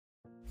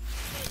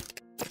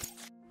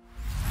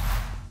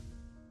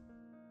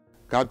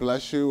God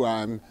bless you.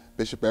 I'm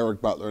Bishop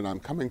Eric Butler, and I'm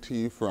coming to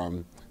you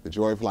from the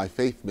Joy of Life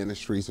Faith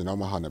Ministries in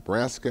Omaha,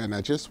 Nebraska. And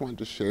I just wanted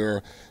to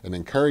share an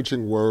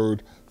encouraging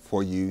word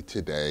for you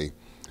today.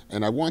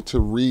 And I want to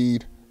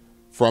read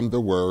from the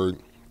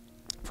word,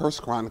 1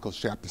 Chronicles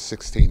chapter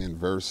 16 and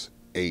verse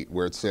 8,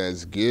 where it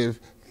says, "Give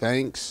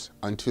thanks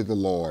unto the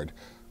Lord,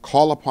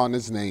 call upon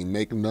his name,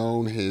 make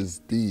known his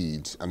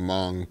deeds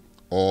among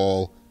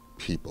all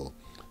people."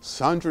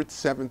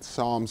 107th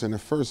Psalms in the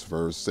first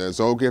verse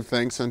says, "Oh, give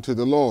thanks unto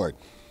the Lord,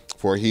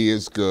 for he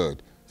is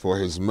good, for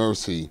his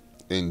mercy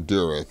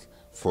endureth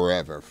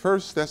forever."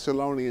 1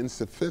 Thessalonians,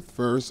 the 5th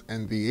verse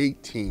and the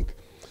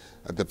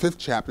 5th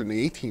chapter and the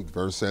 18th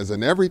verse says,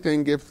 "And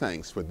everything give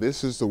thanks, for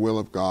this is the will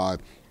of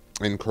God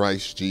in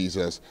Christ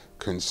Jesus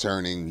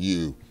concerning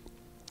you."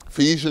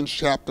 Ephesians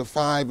chapter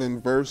 5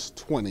 and verse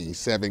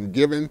 27,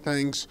 "Giving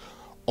thanks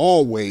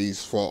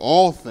always for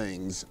all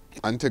things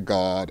unto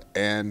God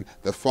and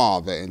the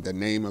Father in the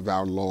name of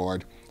our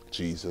Lord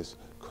Jesus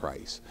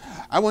Christ."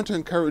 I want to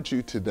encourage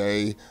you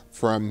today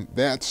from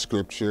that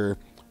scripture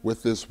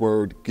with this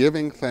word,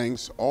 giving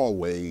thanks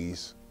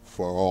always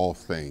for all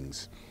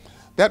things.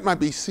 That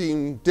might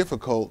seem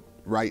difficult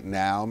right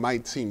now,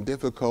 might seem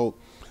difficult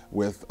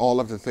with all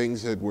of the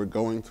things that we're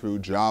going through,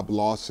 job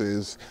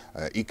losses,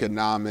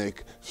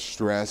 economic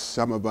stress.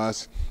 Some of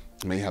us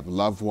may have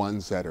loved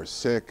ones that are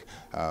sick.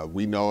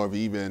 We know of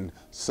even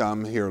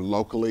some here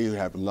locally who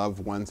have loved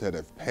ones that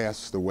have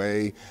passed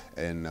away,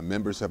 and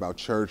members of our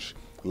church,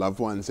 loved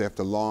ones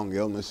after long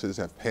illnesses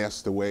have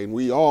passed away. And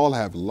we all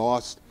have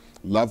lost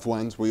loved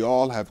ones. We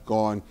all have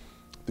gone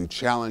through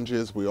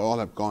challenges. We all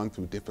have gone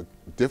through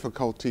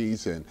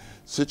difficulties and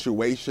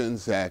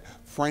situations that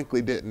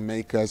frankly didn't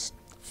make us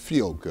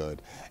feel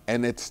good.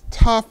 And it's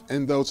tough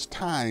in those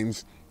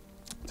times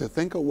to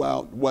think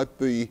about what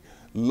the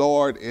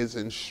Lord is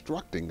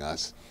instructing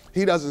us.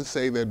 He doesn't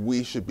say that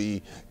we should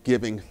be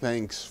giving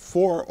thanks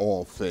for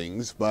all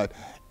things, but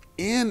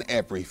in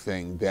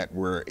everything that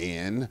we're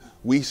in,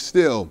 we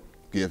still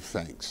give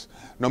thanks.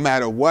 No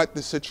matter what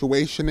the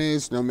situation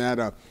is, no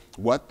matter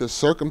what the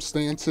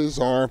circumstances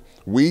are,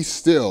 we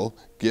still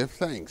give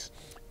thanks.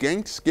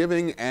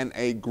 Thanksgiving and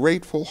a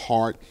grateful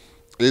heart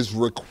is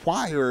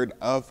required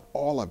of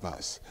all of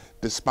us,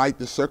 despite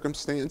the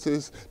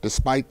circumstances,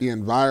 despite the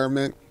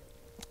environment,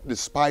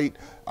 despite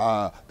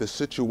the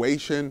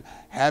situation.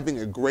 Having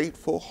a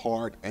grateful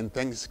heart and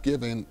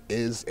thanksgiving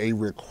is a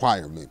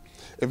requirement.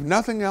 If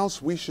nothing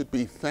else, we should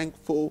be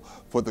thankful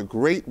for the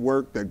great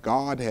work that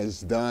God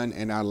has done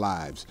in our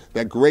lives,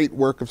 that great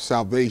work of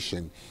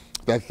salvation,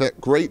 that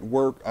great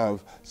work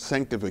of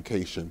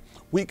sanctification.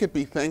 We could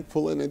be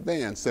thankful in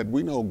advance that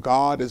we know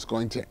God is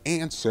going to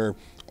answer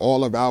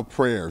all of our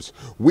prayers.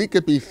 We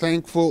could be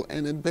thankful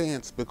in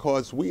advance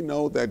because we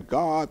know that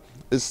God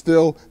is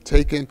still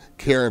taking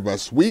care of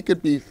us. We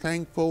could be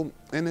thankful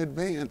in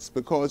advance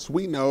because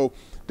we know,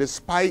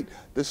 despite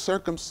the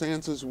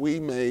circumstances we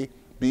may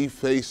be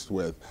faced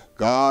with,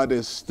 God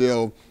is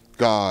still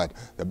God.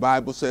 The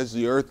Bible says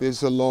the earth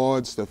is the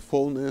Lord's, the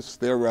fullness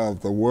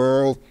thereof, the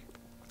world,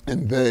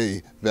 and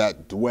they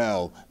that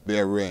dwell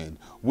therein.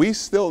 We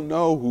still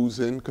know who's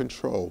in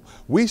control.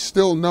 We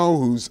still know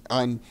who's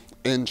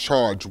in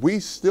charge. We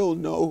still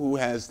know who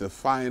has the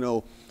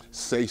final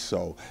say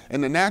so.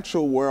 In the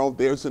natural world,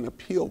 there's an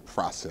appeal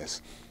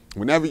process.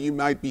 Whenever you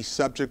might be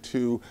subject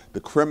to the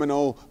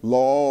criminal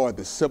law or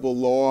the civil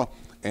law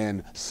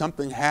and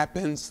something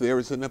happens, there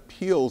is an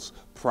appeals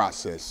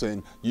process,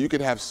 and you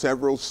could have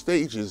several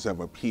stages of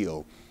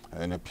appeal.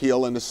 An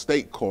appeal in the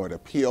state court,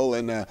 appeal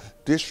in the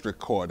district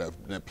court,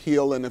 an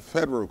appeal in the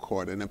federal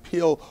court, an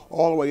appeal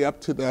all the way up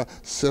to the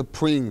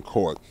Supreme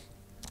Court.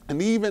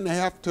 And even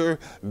after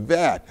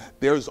that,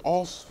 there's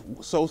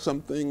also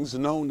some things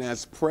known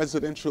as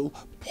presidential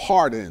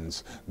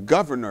pardons,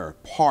 governor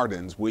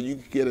pardons, where you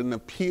get an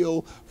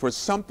appeal for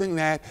something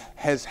that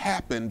has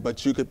happened,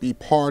 but you could be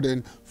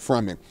pardoned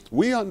from it.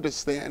 We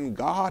understand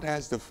God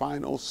has the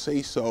final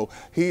say-so.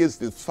 He is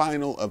the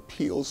final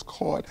appeals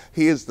court.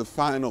 He is the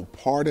final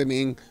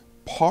pardoning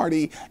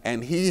party,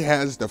 and he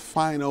has the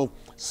final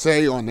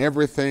say on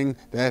everything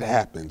that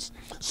happens.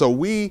 So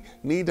we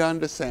need to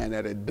understand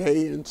that a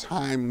day and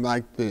time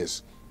like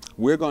this,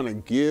 we're going to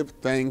give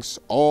thanks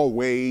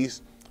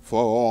always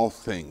for all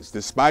things.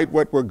 Despite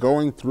what we're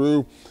going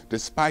through,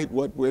 despite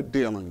what we're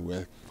dealing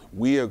with,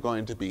 we are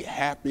going to be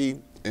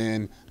happy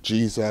in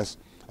Jesus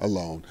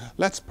alone.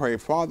 Let's pray.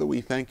 Father, we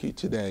thank you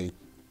today,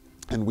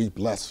 and we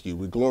bless you.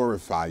 We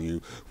glorify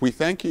you. We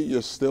thank you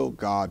you're still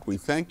God. We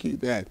thank you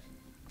that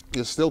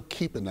you're still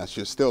keeping us.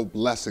 You're still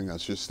blessing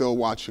us. You're still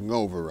watching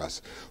over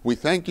us. We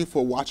thank you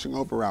for watching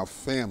over our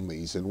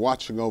families and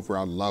watching over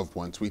our loved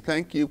ones. We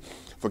thank you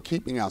for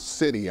keeping our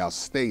city, our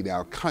state,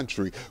 our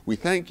country. We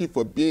thank you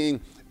for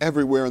being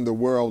everywhere in the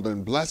world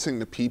and blessing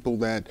the people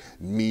that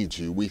need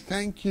you. We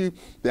thank you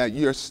that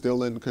you're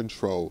still in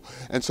control.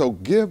 And so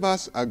give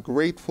us a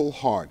grateful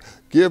heart.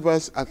 Give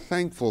us a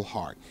thankful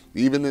heart,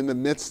 even in the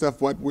midst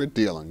of what we're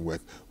dealing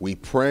with. We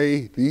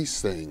pray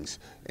these things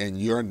in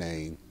your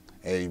name.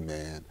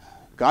 Amen.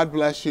 God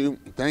bless you.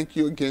 Thank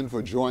you again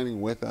for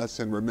joining with us.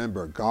 And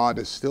remember, God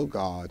is still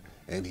God,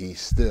 and He's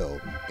still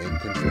in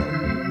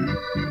control.